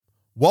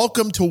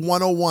Welcome to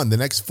 101. The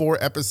next 4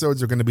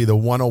 episodes are going to be the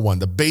 101,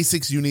 the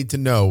basics you need to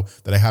know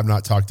that I have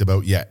not talked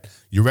about yet.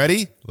 You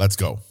ready? Let's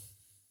go.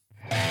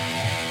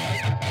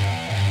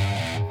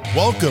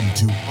 Welcome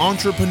to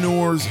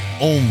Entrepreneurs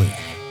Only.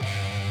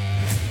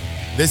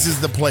 This is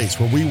the place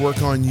where we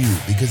work on you,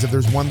 because if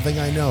there's one thing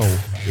I know,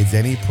 is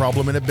any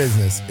problem in a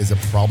business is a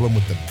problem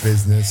with the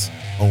business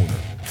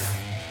owner.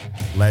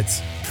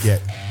 Let's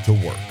get to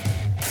work.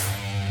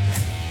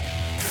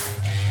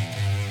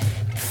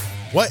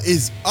 What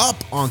is up,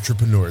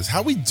 entrepreneurs?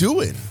 How we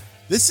doing?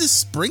 This is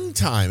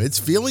springtime. It's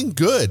feeling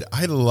good.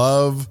 I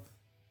love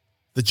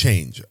the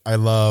change. I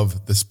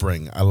love the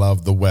spring. I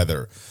love the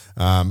weather.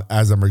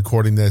 As I'm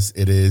recording this,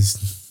 it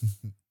is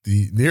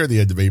near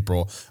the end of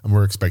April, and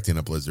we're expecting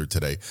a blizzard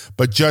today.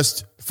 But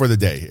just for the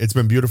day. It's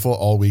been beautiful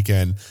all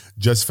weekend,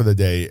 just for the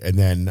day. And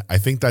then I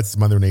think that's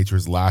Mother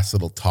Nature's last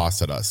little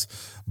toss at us.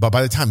 But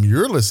by the time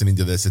you're listening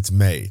to this, it's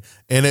May,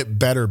 and it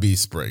better be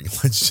spring.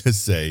 Let's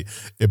just say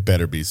it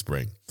better be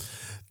spring.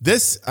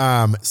 This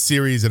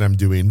series that I'm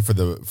doing for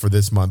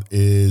this month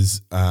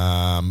is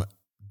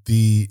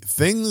the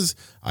things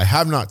I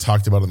have not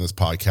talked about on this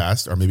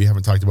podcast, or maybe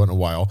haven't talked about in a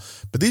while,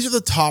 but these are the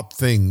top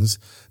things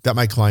that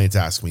my clients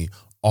ask me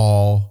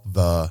all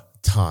the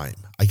time.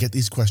 I get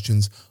these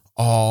questions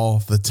all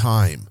the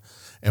time.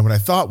 And what I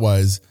thought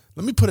was,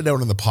 let me put it out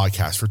on the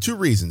podcast for 2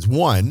 reasons.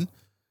 One,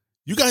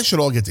 you guys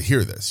should all get to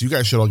hear this. You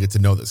guys should all get to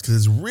know this, because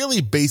it's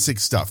really basic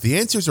stuff. The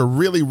answers are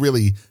really,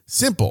 really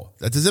simple.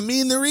 That doesn't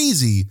mean they're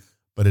easy,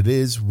 but it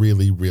is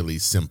really, really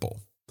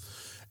simple.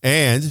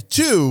 And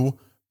 2,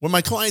 when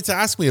my clients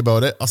ask me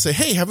about it, I'll say,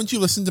 hey, haven't you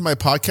listened to my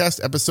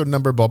podcast episode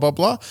number, blah, blah,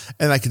 blah?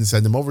 And I can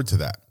send them over to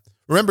that.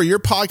 Remember, your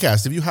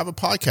podcast, if you have a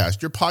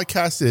podcast, your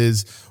podcast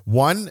is,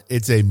 one,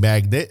 it's a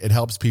magnet. It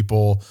helps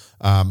people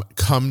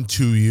come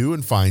to you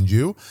and find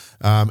you.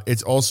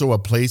 It's also a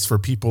place for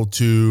people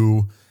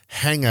to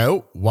hang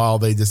out while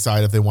they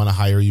decide if they want to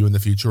hire you in the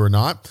future or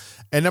not.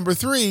 And number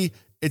 3,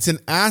 it's an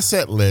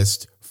asset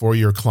list for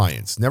your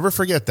clients. Never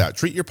forget that.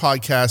 Treat your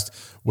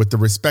podcast with the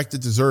respect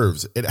it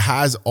deserves. It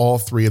has all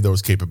 3 of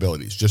those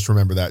capabilities. Just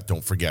remember that.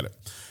 Don't forget it.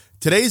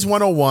 Today's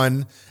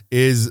 101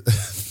 is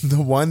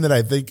the one that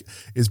I think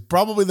is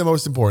probably the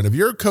most important. If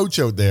you're a coach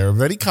out there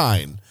of any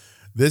kind,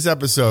 this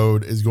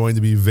episode is going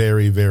to be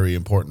very, very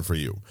important for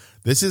you.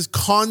 This is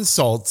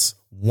Consults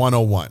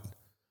 101.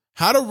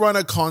 How to run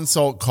a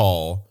consult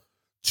call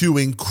to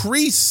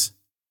increase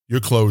your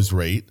close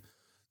rate,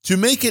 to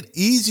make it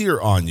easier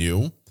on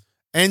you,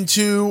 and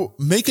to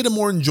make it a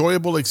more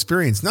enjoyable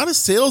experience, not a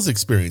sales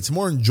experience, a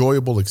more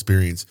enjoyable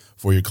experience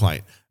for your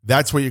client.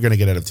 That's what you're going to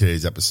get out of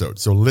today's episode.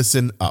 So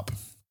listen up.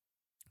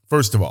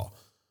 First of all,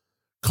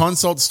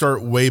 consults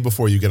start way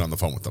before you get on the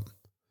phone with them.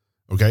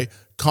 Okay?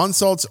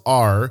 Consults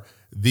are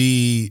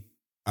the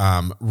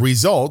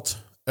result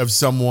of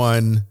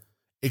someone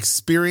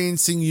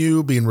experiencing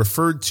you, being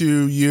referred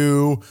to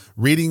you,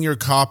 reading your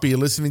copy,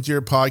 listening to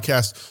your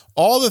podcast,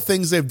 all the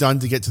things they've done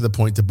to get to the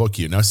point to book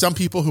you. Now, some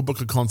people who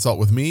book a consult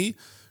with me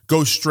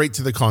go straight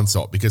to the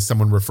consult because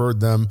someone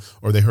referred them,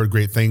 or they heard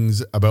great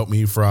things about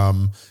me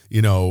from,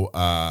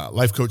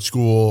 Life Coach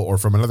School, or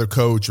from another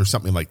coach, or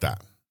something like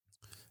that.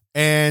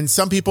 And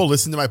some people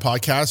listen to my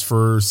podcast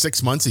for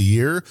 6 months, a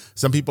year.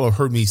 Some people have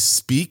heard me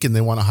speak and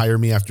they want to hire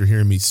me after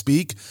hearing me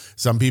speak.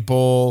 Some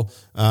people,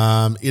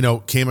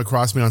 came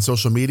across me on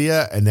social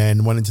media and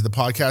then went into the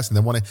podcast and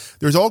then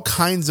there's all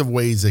kinds of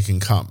ways it can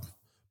come.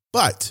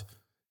 But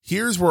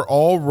here's where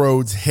all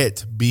roads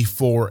hit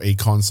before a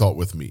consult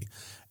with me.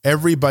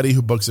 Everybody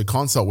who books a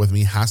consult with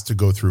me has to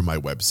go through my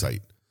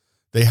website.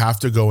 They have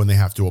to go and they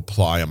have to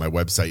apply on my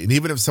website. And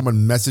even if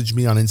someone messaged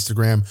me on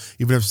Instagram,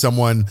 even if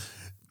someone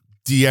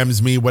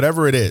DMs me,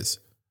 whatever it is,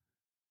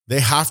 they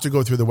have to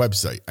go through the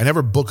website. I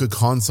never book a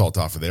consult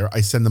off of there.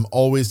 I send them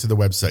always to the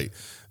website.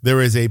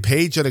 There is a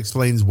page that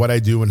explains what I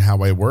do and how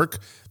I work.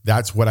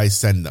 That's what I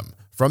send them.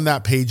 From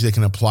that page, they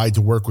can apply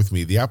to work with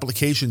me. The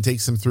application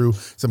takes them through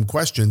some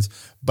questions,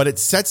 but it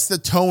sets the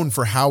tone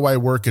for how I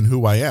work and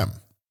who I am.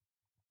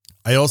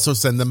 I also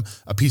send them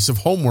a piece of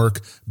homework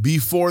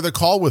before the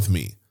call with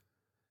me.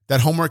 That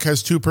homework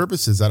has 2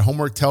 purposes. That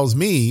homework tells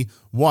me,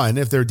 1,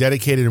 if they're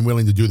dedicated and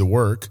willing to do the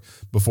work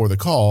before the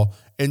call.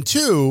 And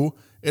 2,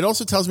 it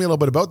also tells me a little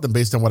bit about them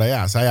based on what I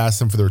ask. I ask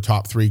them for their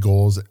top 3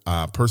 goals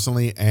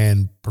personally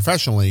and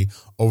professionally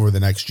over the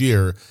next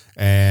year,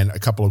 and a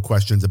couple of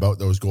questions about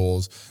those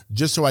goals,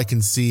 just so I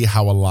can see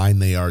how aligned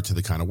they are to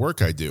the kind of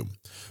work I do.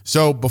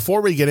 So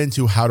before we get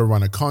into how to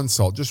run a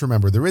consult, just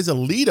remember there is a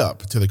lead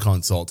up to the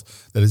consult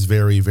that is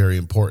very, very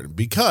important,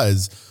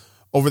 because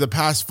over the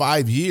past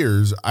 5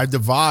 years, I've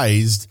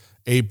devised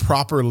a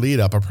proper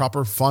lead up, a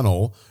proper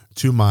funnel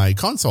to my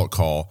consult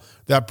call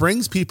that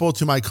brings people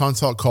to my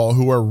consult call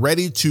who are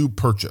ready to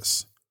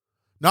purchase.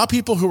 Not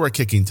people who are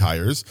kicking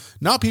tires,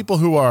 not people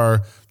who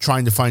are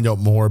trying to find out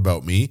more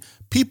about me,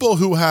 people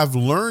who have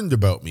learned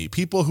about me,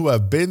 people who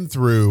have been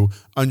through,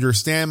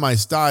 understand my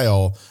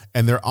style,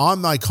 and they're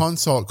on my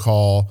consult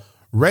call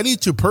ready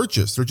to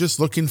purchase. They're just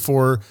looking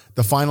for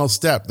the final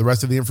step, the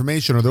rest of the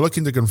information, or they're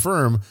looking to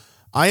confirm,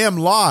 I am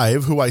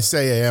live who I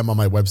say I am on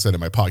my website and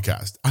my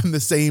podcast. I'm the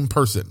same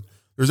person.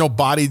 There's no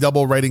body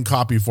double writing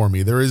copy for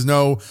me. There is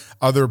no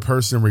other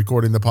person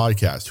recording the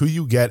podcast. Who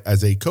you get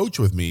as a coach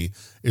with me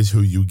is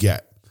who you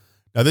get.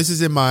 Now, this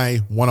is in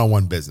my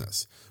one-on-one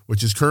business,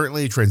 which is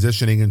currently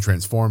transitioning and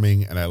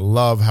transforming, and I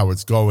love how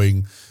it's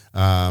going.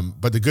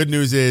 But the good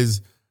news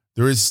is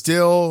there is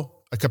still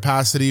a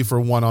capacity for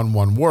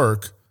one-on-one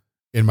work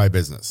in my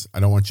business. I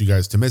don't want you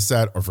guys to miss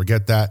that or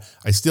forget that.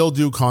 I still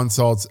do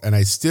consults and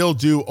I still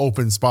do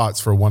open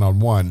spots for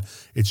one-on-one.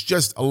 It's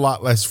just a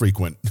lot less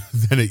frequent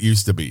than it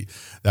used to be.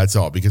 That's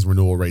all, because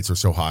renewal rates are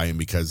so high and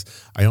because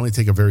I only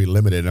take a very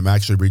limited. I'm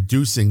actually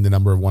reducing the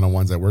number of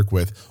one-on-ones I work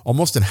with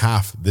almost in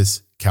half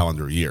this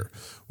calendar year,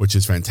 which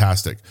is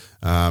fantastic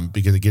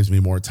because it gives me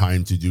more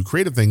time to do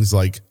creative things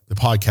like the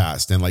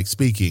podcast and like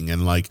speaking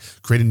and like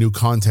creating new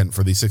content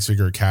for the Six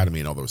Figure Academy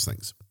and all those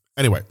things.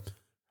 Anyway,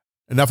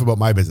 enough about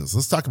my business.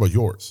 Let's talk about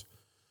yours.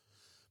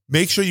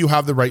 Make sure you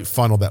have the right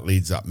funnel that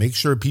leads up. Make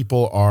sure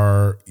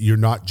you're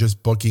not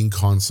just booking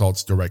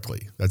consults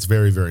directly. That's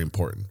very, very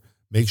important.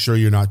 Make sure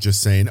you're not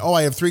just saying, oh,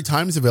 I have 3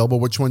 times available.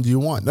 Which one do you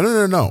want?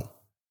 No.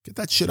 Get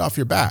that shit off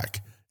your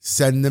back.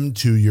 Send them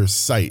to your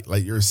site.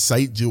 Let your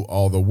site do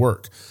all the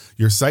work.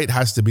 Your site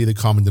has to be the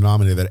common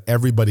denominator that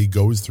everybody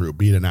goes through,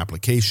 be it an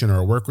application or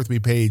a work with me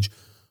page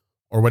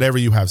or whatever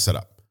you have set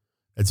up.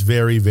 It's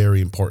very, very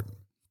important.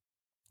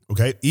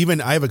 Okay.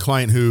 Even I have a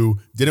client who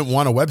didn't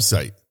want a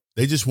website.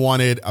 They just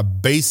wanted a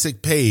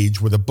basic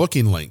page with a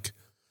booking link.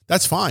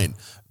 That's fine.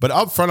 But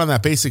up front on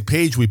that basic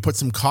page, we put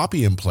some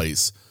copy in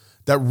place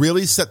that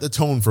really set the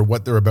tone for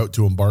what they're about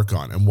to embark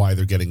on and why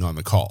they're getting on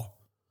the call.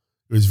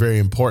 It was very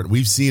important.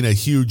 We've seen a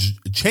huge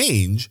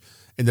change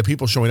in the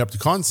people showing up to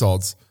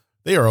consults.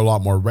 They are a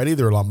lot more ready.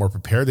 They're a lot more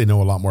prepared. They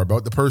know a lot more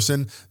about the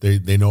person.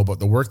 They know about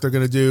the work they're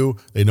going to do.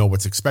 They know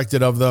what's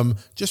expected of them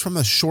just from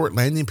a short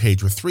landing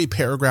page with 3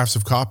 paragraphs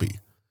of copy.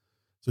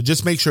 So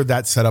just make sure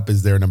that setup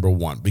is there, number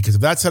one, because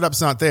if that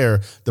setup's not there,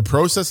 the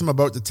process I'm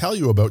about to tell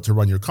you about to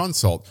run your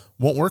consult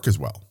won't work as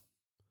well.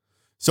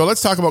 So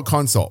let's talk about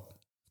consult.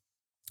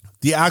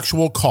 The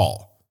actual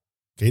call,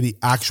 okay? The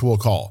actual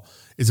call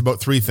is about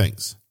 3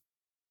 things,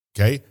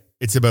 okay?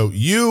 It's about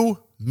you,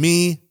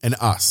 me, and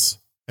us.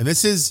 And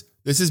this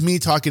is me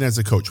talking as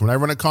a coach. When I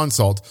run a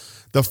consult,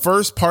 the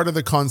first part of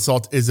the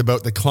consult is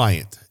about the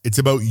client. It's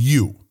about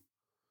you.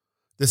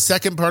 The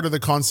second part of the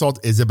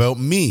consult is about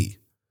me.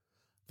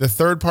 The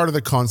third part of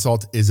the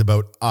consult is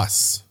about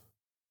us.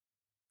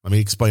 Let me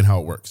explain how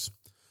it works.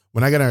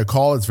 When I get on a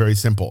call, it's very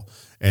simple.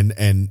 And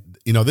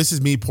this is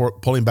me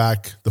pulling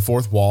back the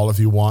fourth wall, if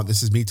you want.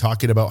 This is me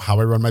talking about how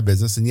I run my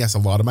business. And yes, a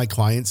lot of my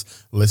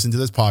clients listen to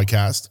this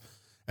podcast.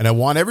 And I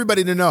want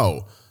everybody to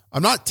know,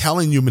 I'm not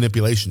telling you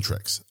manipulation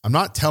tricks. I'm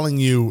not telling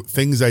you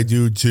things I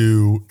do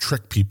to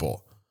trick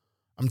people.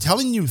 I'm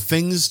telling you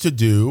things to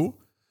do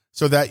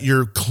so that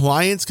your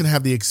clients can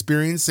have the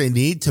experience they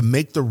need to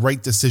make the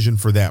right decision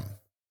for them.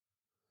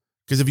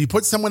 Because if you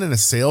put someone in a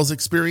sales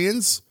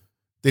experience,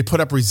 they put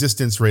up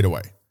resistance right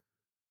away.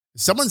 If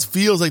someone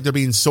feels like they're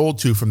being sold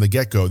to from the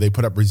get-go, they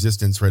put up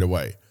resistance right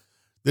away.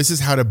 This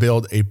is how to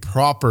build a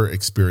proper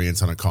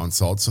experience on a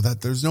consult so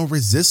that there's no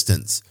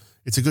resistance.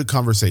 It's a good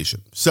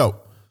conversation. So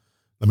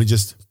let me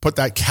just put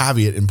that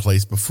caveat in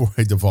place before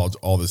I divulge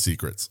all the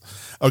secrets.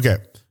 Okay,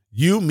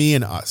 you, me,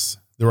 and us.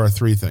 There are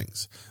 3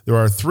 things. There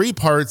are 3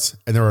 parts,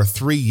 and there are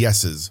 3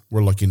 yeses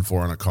we're looking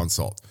for on a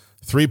consult.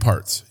 3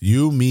 parts,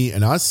 you, me,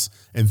 and us,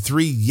 and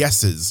 3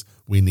 yeses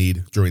we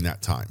need during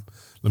that time.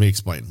 Let me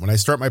explain. When I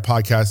start my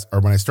podcast,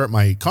 or when I start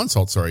my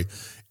consult,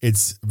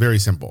 it's very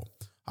simple.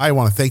 I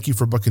want to thank you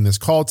for booking this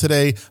call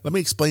today. Let me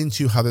explain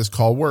to you how this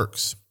call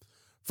works.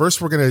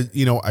 First, we're going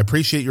to, I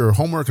appreciate your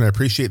homework and I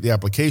appreciate the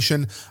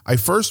application. I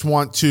first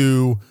want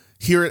to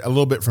hear it a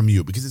little bit from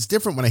you because it's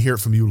different when I hear it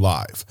from you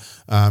live.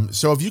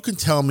 So if you can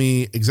tell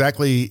me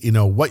exactly,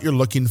 what you're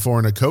looking for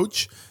in a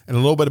coach and a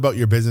little bit about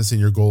your business and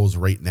your goals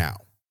right now.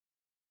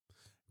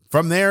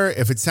 From there,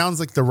 if it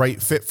sounds like the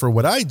right fit for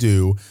what I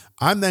do,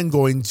 I'm then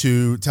going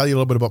to tell you a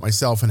little bit about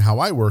myself and how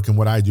I work and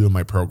what I do in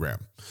my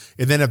program.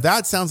 And then if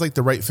that sounds like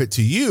the right fit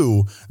to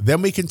you,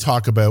 then we can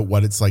talk about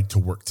what it's like to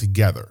work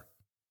together.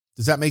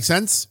 Does that make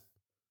sense?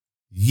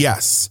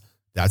 Yes.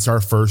 That's our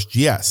first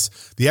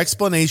yes. The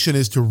explanation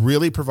is to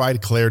really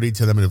provide clarity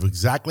to them of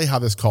exactly how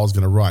this call is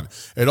going to run.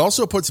 It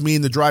also puts me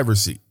in the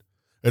driver's seat.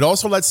 It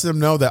also lets them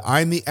know that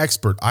I'm the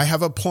expert. I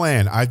have a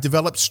plan. I've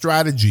developed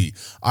strategy.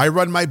 I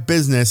run my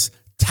business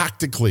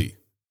tactically.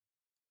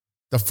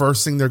 The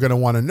first thing they're going to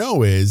want to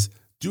know is,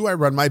 do I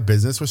run my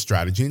business with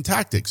strategy and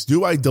tactics?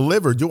 Do I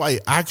deliver? Do I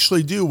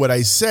actually do what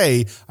I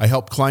say I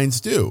help clients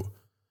do?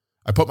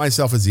 I put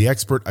myself as the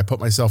expert. I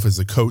put myself as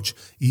the coach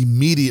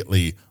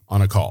immediately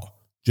on a call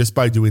just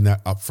by doing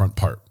that upfront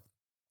part.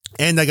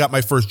 And I got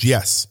my first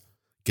yes.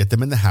 Get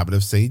them in the habit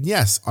of saying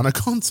yes on a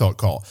consult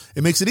call.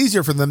 It makes it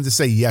easier for them to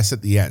say yes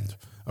at the end.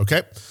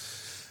 Okay.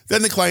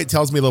 Then the client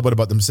tells me a little bit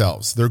about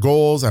themselves, their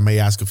goals. I may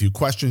ask a few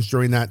questions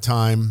during that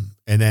time.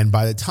 And then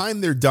by the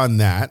time they're done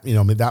that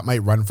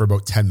might run for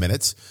about 10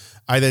 minutes.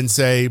 I then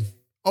say,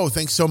 oh,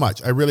 thanks so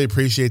much. I really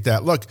appreciate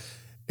that. Look,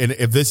 And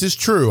if this is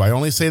true, I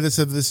only say this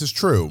if this is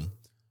true,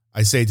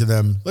 I say to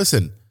them,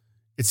 listen,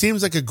 it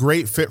seems like a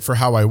great fit for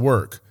how I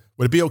work.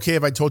 Would it be okay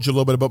if I told you a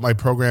little bit about my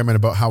program and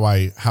about how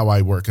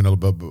I work and a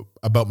little bit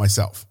about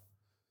myself?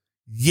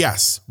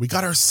 Yes. We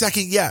got our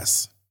second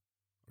yes.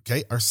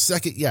 Okay. Our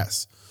second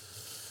yes.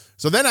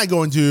 So then I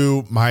go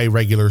into my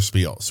regular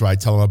spiel. So I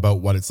tell them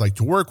about what it's like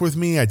to work with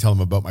me. I tell them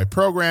about my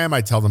program.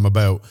 I tell them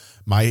about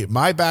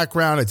my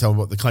background. I tell them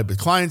about the type of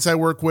clients I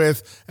work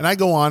with. And I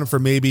go on for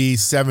maybe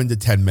 7 to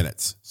 10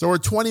 minutes. So we're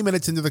 20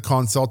 minutes into the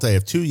consult. I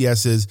have 2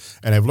 yeses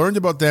and I've learned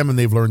about them and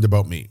they've learned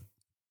about me.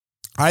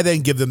 I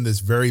then give them this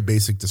very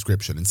basic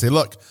description and say,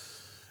 look,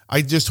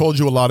 I just told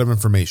you a lot of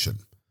information.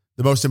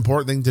 The most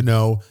important thing to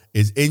know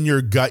is in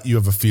your gut, you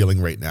have a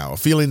feeling right now, a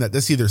feeling that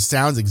this either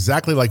sounds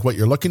exactly like what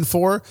you're looking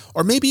for,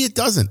 or maybe it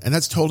doesn't. And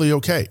that's totally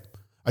okay.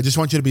 I just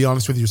want you to be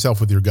honest with yourself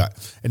with your gut.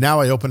 And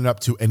now I open it up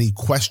to any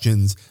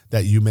questions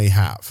that you may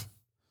have.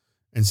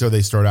 And so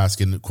they start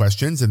asking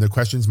questions, and the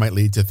questions might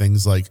lead to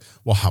things like,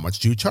 well, how much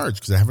do you charge?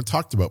 Because I haven't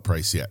talked about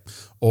price yet.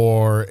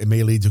 Or it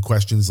may lead to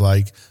questions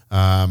like,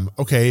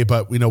 okay,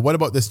 but what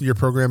about this in your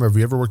program? Have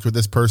you ever worked with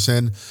this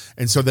person?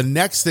 And so the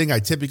next thing I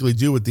typically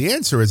do with the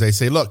answer is I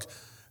say, look,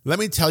 let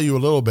me tell you a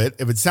little bit.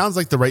 If it sounds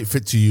like the right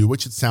fit to you,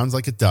 which it sounds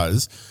like it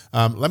does,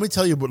 let me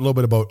tell you a little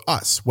bit about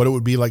us, what it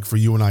would be like for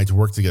you and I to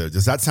work together.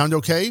 Does that sound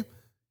okay?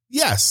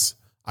 Yes.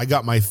 I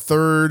got my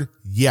third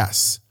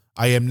yes.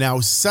 I am now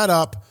set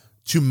up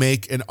to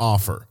make an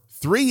offer.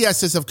 3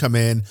 yeses have come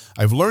in.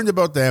 I've learned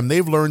about them.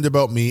 They've learned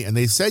about me, and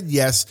they said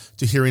yes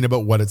to hearing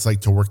about what it's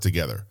like to work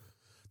together.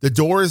 The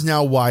door is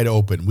now wide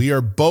open. We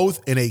are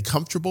both in a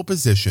comfortable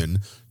position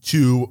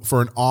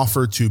for an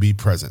offer to be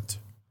present.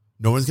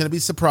 No one's going to be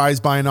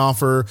surprised by an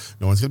offer.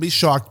 No one's going to be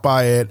shocked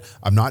by it.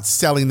 I'm not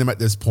selling them at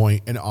this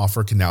point. An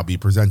offer can now be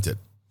presented.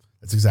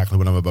 That's exactly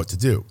what I'm about to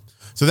do.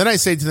 So then I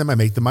say to them, I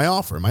make them my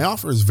offer. My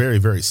offer is very,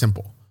 very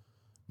simple.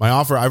 My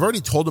offer, I've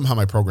already told them how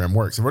my program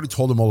works. I've already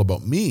told them all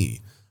about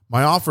me.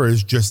 My offer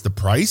is just the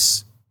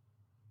price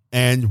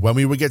and when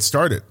we would get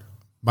started.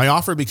 My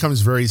offer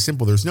becomes very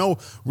simple. There's no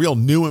real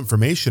new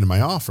information in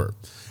my offer.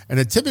 And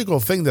a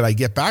typical thing that I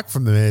get back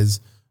from them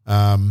is,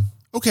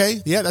 okay,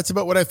 yeah, that's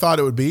about what I thought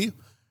it would be.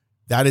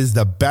 That is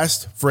the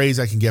best phrase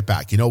I can get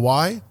back. You know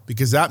why?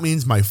 Because that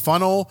means my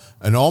funnel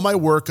and all my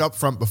work up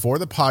front before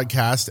the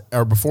podcast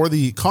or before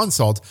the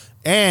consult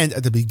and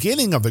at the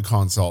beginning of the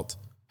consult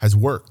has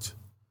worked.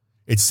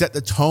 It set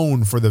the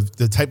tone for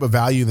the type of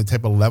value and the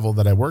type of level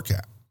that I work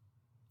at.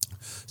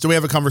 So we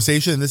have a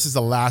conversation, and this is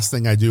the last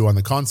thing I do on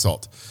the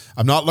consult.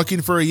 I'm not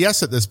looking for a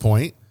yes at this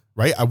point,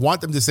 right? I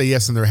want them to say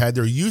yes in their head.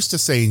 They're used to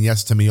saying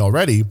yes to me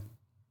already.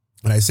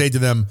 And I say to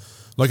them,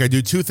 look, I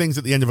do 2 things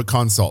at the end of a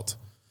consult.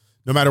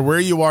 No matter where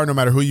you are, no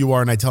matter who you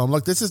are, and I tell them,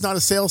 look, this is not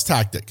a sales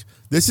tactic.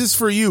 This is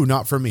for you,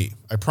 not for me.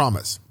 I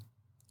promise.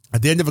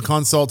 At the end of a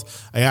consult,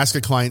 I ask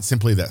a client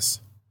simply this: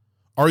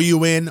 are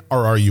you in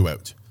or are you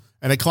out?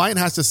 And a client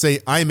has to say,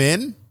 I'm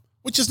in,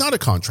 which is not a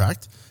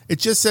contract. It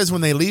just says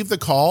when they leave the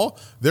call,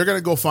 they're going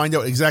to go find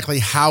out exactly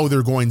how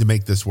they're going to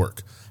make this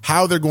work,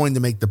 how they're going to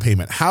make the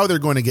payment, how they're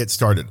going to get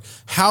started,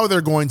 how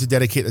they're going to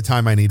dedicate the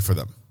time I need for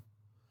them.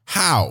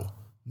 How,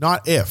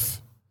 not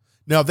if.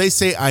 Now, if they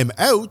say I'm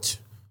out,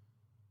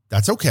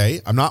 that's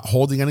okay. I'm not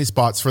holding any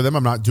spots for them.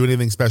 I'm not doing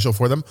anything special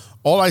for them.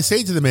 All I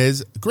say to them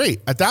is,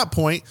 great. At that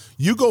point,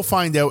 you go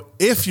find out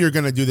if you're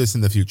going to do this in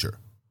the future.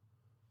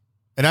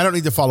 And I don't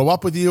need to follow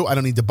up with you. I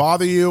don't need to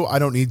bother you. I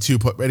don't need to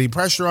put any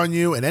pressure on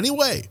you in any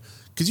way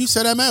because you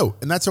said I'm out,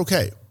 and that's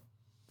okay.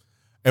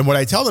 And what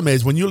I tell them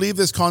is when you leave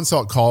this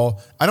consult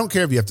call, I don't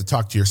care if you have to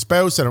talk to your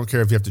spouse. I don't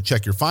care if you have to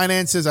check your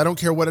finances. I don't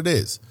care what it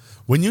is.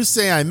 When you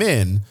say I'm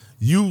in,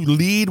 you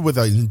lead with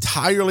an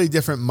entirely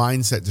different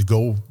mindset to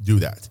go do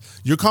that.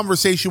 Your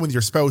conversation with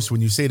your spouse,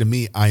 when you say to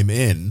me, I'm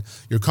in,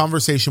 your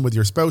conversation with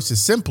your spouse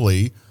is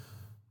simply,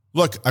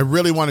 look, I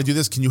really want to do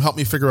this. Can you help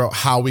me figure out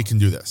how we can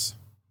do this?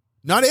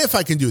 Not if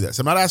I can do this.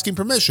 I'm not asking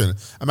permission.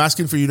 I'm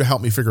asking for you to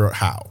help me figure out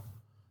how.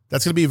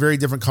 That's going to be a very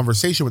different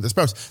conversation with the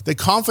spouse. The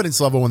confidence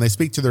level when they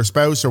speak to their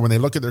spouse or when they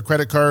look at their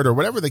credit card or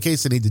whatever the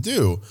case they need to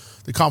do,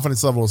 the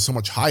confidence level is so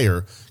much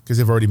higher because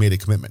they've already made a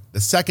commitment.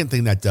 The second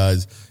thing that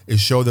does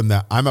is show them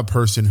that I'm a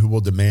person who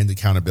will demand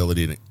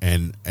accountability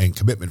and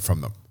commitment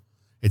from them.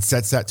 It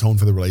sets that tone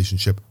for the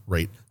relationship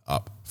right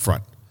up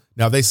front.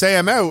 Now, if they say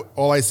I'm out,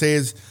 all I say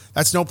is,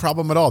 that's no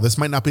problem at all. This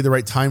might not be the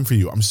right time for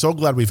you. I'm so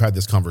glad we've had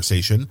this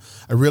conversation.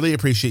 I really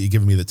appreciate you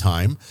giving me the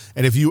time.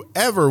 And if you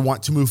ever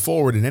want to move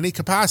forward in any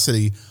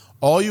capacity,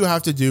 all you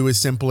have to do is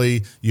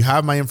simply, you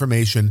have my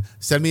information,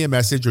 send me a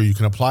message, or you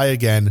can apply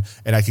again,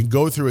 and I can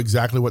go through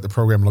exactly what the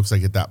program looks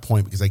like at that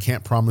point, because I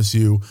can't promise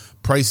you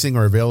pricing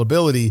or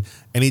availability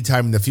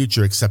anytime in the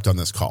future except on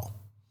this call.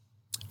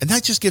 And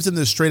that just gives them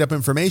the straight up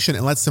information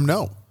and lets them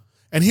know.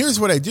 And here's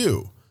what I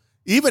do.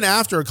 Even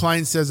after a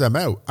client says I'm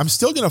out, I'm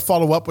still going to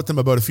follow up with them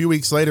about a few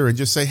weeks later and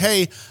just say,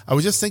 hey, I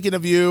was just thinking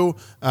of you,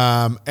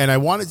 and I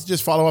wanted to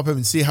just follow up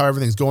and see how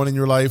everything's going in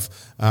your life.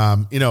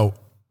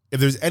 If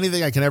there's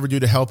anything I can ever do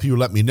to help you,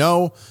 let me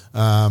know.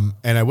 And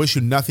I wish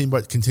you nothing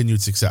but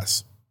continued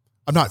success.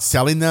 I'm not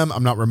selling them.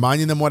 I'm not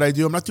reminding them what I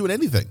do. I'm not doing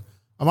anything.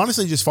 I'm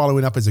honestly just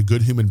following up as a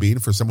good human being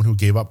for someone who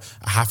gave up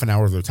a half an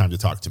hour of their time to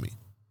talk to me.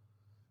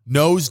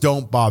 No's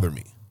don't bother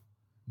me.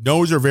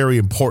 No's are very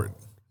important.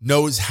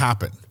 No's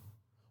happen.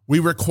 We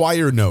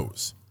require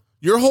no's.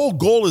 Your whole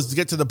goal is to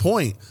get to the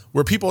point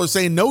where people are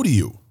saying no to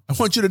you. I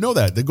want you to know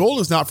that. The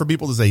goal is not for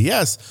people to say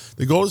yes.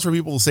 The goal is for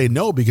people to say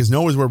no, because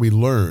no is where we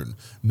learn.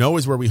 No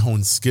is where we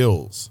hone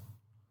skills.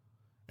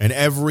 And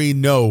every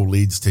no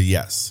leads to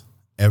yes.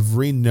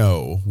 Every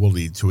no will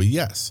lead to a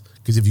yes.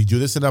 Because if you do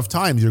this enough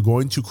times, you're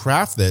going to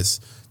craft this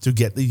to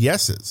get the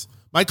yeses.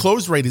 My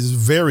close rate is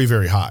very,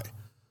 very high.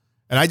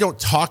 And I don't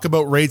talk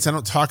about rates. I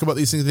don't talk about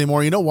these things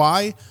anymore. You know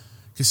why?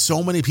 Because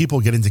so many people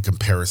get into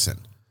comparison.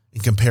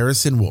 And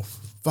comparison will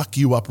fuck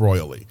you up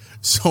royally.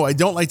 So I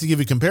don't like to give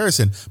you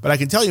comparison, but I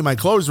can tell you my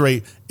close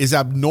rate is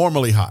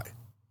abnormally high.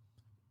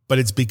 But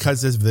it's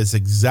because of this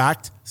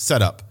exact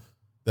setup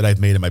that I've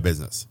made in my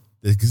business.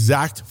 The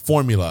exact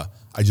formula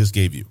I just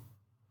gave you.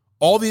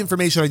 All the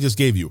information I just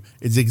gave you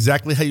is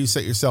exactly how you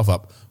set yourself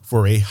up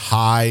for a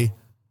high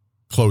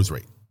close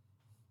rate.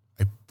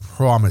 I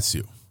promise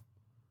you.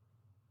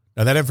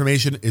 Now that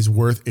information is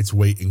worth its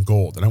weight in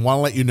gold. And I want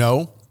to let you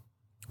know,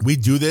 we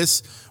do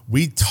this.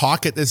 We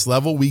talk at this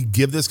level. We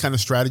give this kind of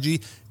strategy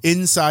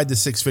inside the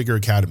Six Figure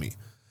Academy.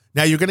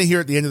 Now you're going to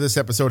hear at the end of this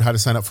episode how to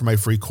sign up for my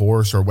free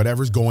course or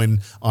whatever's going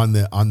on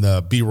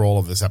the B-roll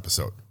of this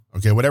episode.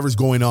 Okay, whatever's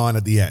going on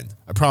at the end.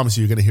 I promise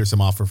you're going to hear some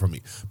offer from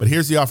me. But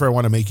here's the offer I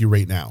want to make you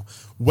right now.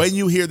 When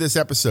you hear this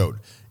episode,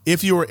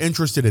 if you are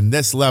interested in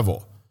this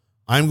level,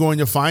 I'm going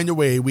to find a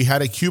way. We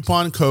had a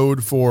coupon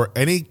code for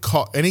any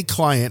coach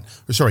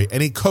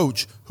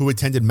who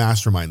attended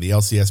Mastermind, the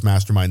LCS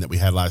Mastermind that we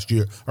had last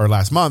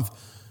month.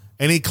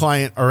 Any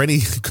client or any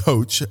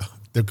coach,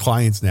 they're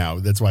clients now.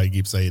 That's why I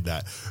keep saying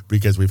that,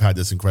 because we've had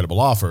this incredible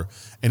offer.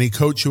 Any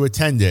coach who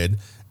attended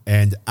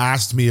and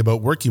asked me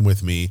about working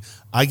with me,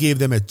 I gave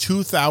them a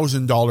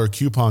 $2,000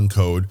 coupon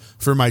code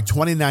for my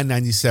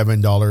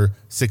 $29.97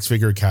 Six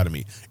Figure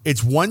Academy.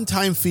 It's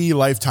one-time fee,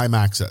 lifetime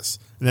access.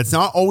 And it's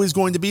not always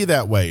going to be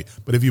that way.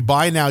 But if you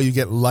buy now, you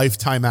get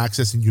lifetime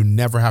access and you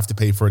never have to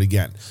pay for it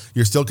again.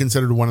 You're still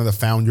considered one of the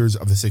founders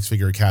of the Six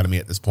Figure Academy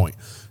at this point.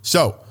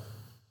 So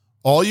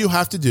all you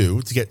have to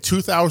do to get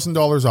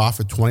 $2,000 off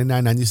a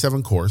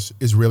 $29.97 course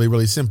is really,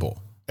 really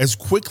simple. As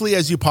quickly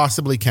as you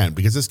possibly can,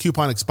 because this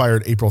coupon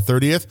expired April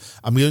 30th,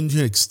 I'm going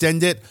to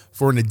extend it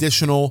for an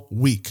additional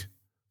week,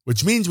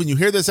 which means when you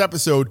hear this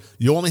episode,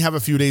 you only have a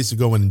few days to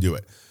go in and do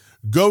it.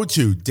 Go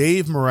to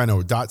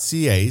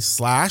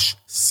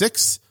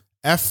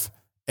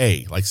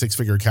davemoreno.ca/6FA, like Six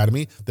Figure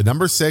Academy, the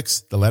number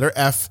 6, the letter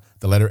F,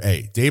 the letter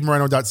A,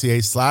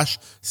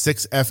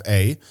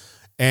 davemoreno.ca/6FA.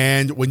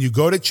 And when you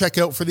go to check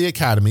out for the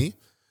Academy,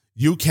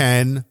 you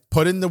can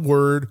put in the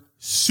word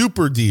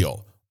super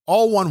deal.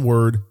 All one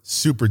word,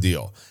 super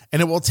deal.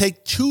 And it will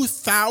take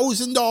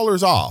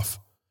 $2,000 off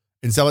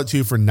and sell it to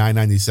you for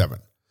 $997.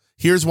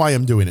 Here's why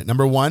I'm doing it.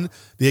 Number one,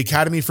 the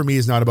Academy for me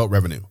is not about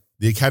revenue.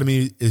 The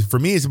Academy for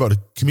me is about a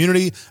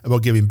community,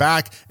 about giving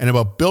back, and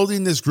about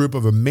building this group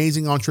of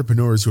amazing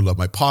entrepreneurs who love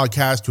my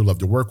podcast, who love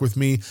to work with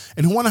me,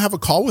 and who want to have a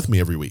call with me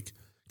every week.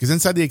 Because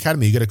inside the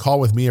Academy, you get a call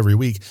with me every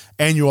week,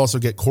 and you also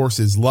get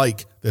courses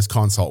like this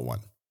consult one.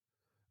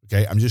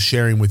 Okay, I'm just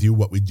sharing with you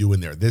what we do in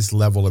there, this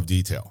level of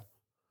detail.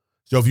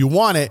 So if you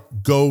want it,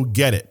 go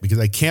get it, because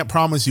I can't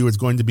promise you it's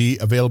going to be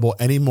available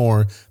any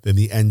more than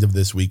the end of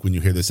this week when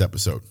you hear this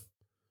episode.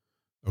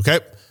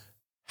 Okay?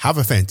 Have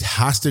a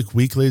fantastic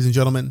week, ladies and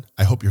gentlemen.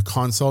 I hope your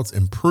consults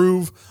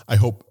improve. I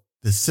hope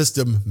the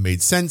system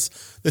made sense.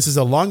 This is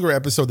a longer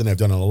episode than I've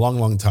done in a long,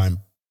 long time.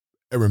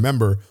 And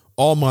remember,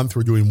 all month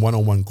we're doing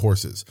one-on-one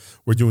courses.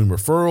 We're doing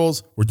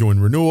referrals, we're doing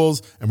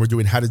renewals, and we're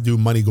doing how to do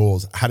money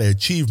goals, how to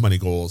achieve money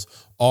goals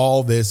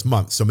all this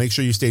month. So make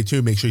sure you stay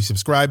tuned. Make sure you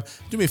subscribe.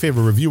 Do me a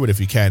favor, review it if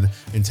you can,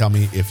 and tell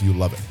me if you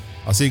love it.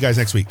 I'll see you guys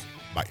next week.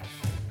 Bye.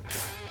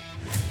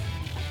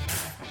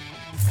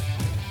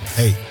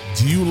 Hey,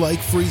 do you like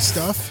free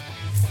stuff?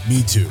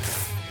 Me too.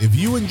 If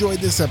you enjoyed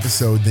this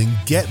episode, then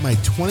get my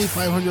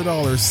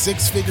 $2,500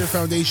 Six Figure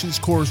Foundations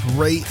course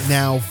right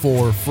now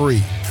for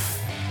free.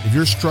 If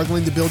you're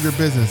struggling to build your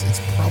business, it's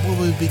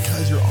probably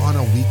because you're on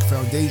a weak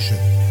foundation.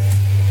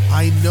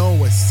 I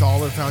know a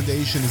solid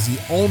foundation is the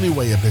only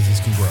way a business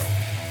can grow.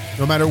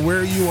 No matter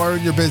where you are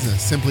in your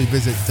business, simply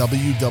visit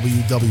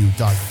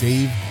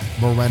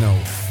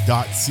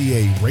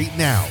www.davemoreno.ca right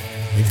now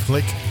and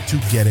click to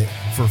get it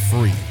for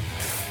free.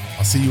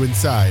 I'll see you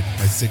inside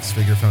my Six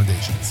Figure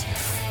Foundations.